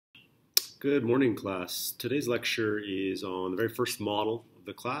Good morning, class. Today's lecture is on the very first model of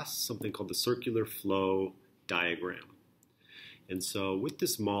the class, something called the circular flow diagram. And so with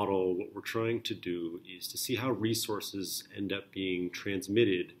this model, what we're trying to do is to see how resources end up being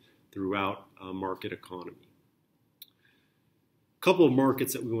transmitted throughout a market economy. A couple of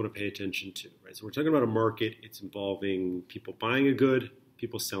markets that we want to pay attention to, right? So we're talking about a market, it's involving people buying a good,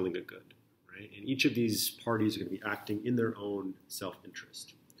 people selling a good, right? And each of these parties are going to be acting in their own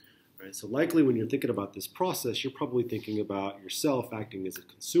self-interest. Right, so likely when you're thinking about this process, you're probably thinking about yourself acting as a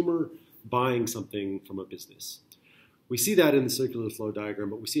consumer, buying something from a business. We see that in the circular flow diagram,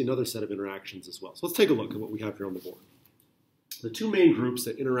 but we see another set of interactions as well. So let's take a look at what we have here on the board. The two main groups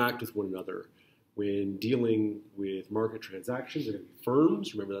that interact with one another when dealing with market transactions are going to be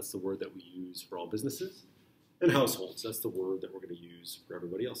firms, remember that's the word that we use for all businesses, and households, that's the word that we're going to use for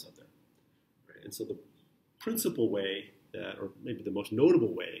everybody else out there. Right, and so the principal way or maybe the most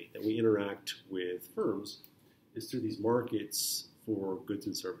notable way that we interact with firms is through these markets for goods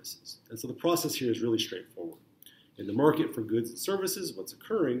and services. And so the process here is really straightforward. In the market for goods and services, what's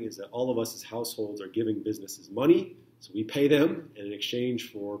occurring is that all of us as households are giving businesses money, so we pay them, and in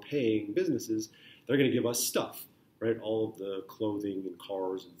exchange for paying businesses, they're going to give us stuff, right? All of the clothing and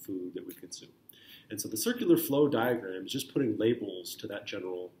cars and food that we consume. And so the circular flow diagram is just putting labels to that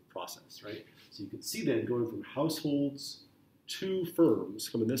general process, right? So you can see then going from households to firms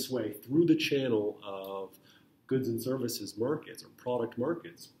coming this way through the channel of goods and services markets or product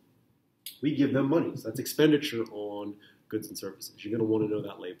markets, we give them money. So that's expenditure on goods and services. You're going to want to know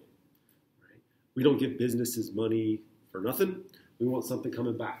that label, right? We don't give businesses money for nothing. We want something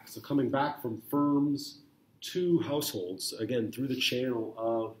coming back. So coming back from firms to households, again, through the channel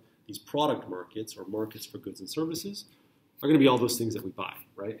of these product markets or markets for goods and services, are going to be all those things that we buy,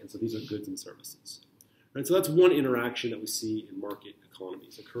 right? And so these are goods and services. Right? So that's one interaction that we see in market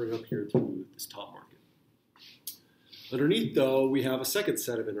economies occurring up here through this top market. Underneath, though, we have a second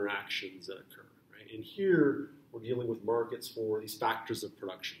set of interactions that occur, right? And here we're dealing with markets for these factors of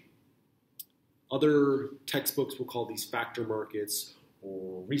production. Other textbooks will call these factor markets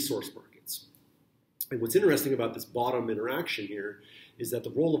or resource markets. And what's interesting about this bottom interaction here is that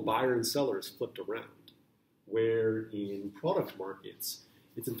the role of buyer and seller is flipped around, where in product markets,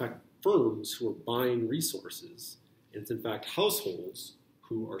 it's in fact firms who are buying resources, and it's in fact households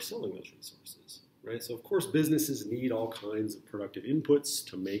who are selling those resources, right? So of course businesses need all kinds of productive inputs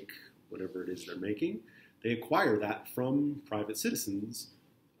to make whatever it is they're making. They acquire that from private citizens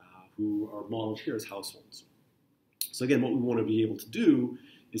who are modeled here as households. So again, what we want to be able to do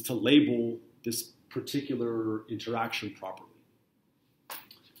is to label this particular interaction properly.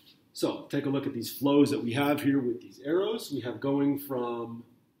 So take a look at these flows that we have here with these arrows. We have going from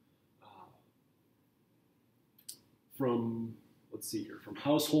let's see here, from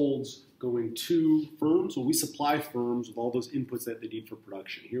households going to firms. Well, we supply firms with all those inputs that they need for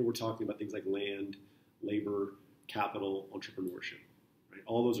production. Here we're talking about things like land, labor, capital, entrepreneurship. Right?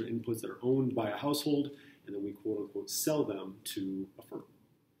 All those are inputs that are owned by a household, and then we quote unquote sell them to a firm.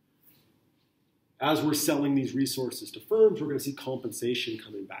 As we're selling these resources to firms, we're going to see compensation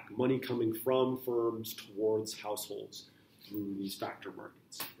coming back, money coming from firms towards households through these factor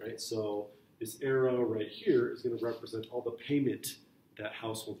markets, right? So this arrow right here is going to represent all the payment that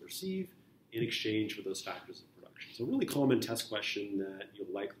households receive in exchange for those factors of production. So a really common test question that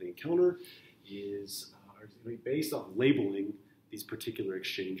you'll likely encounter is going to be based on labeling these particular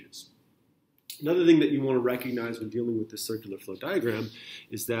exchanges. Another thing that you want to recognize when dealing with this circular flow diagram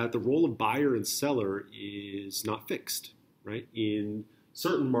is that the role of buyer and seller is not fixed, right? In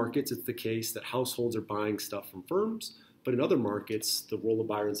certain markets, it's the case that households are buying stuff from firms, but in other markets, the role of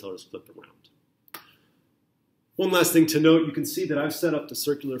buyer and seller is flipped around. One last thing to note, you can see that I've set up the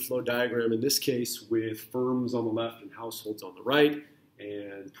circular flow diagram in this case with firms on the left and households on the right,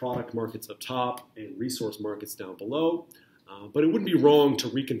 and product markets up top and resource markets down below. But it wouldn't be wrong to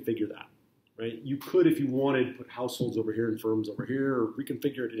reconfigure that. Right? You could, if you wanted, put households over here and firms over here, or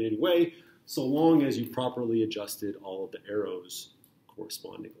reconfigure it in any way, so long as you properly adjusted all of the arrows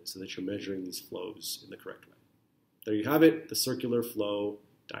correspondingly so that you're measuring these flows in the correct way. There you have it, the circular flow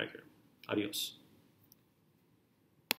diagram. Adios.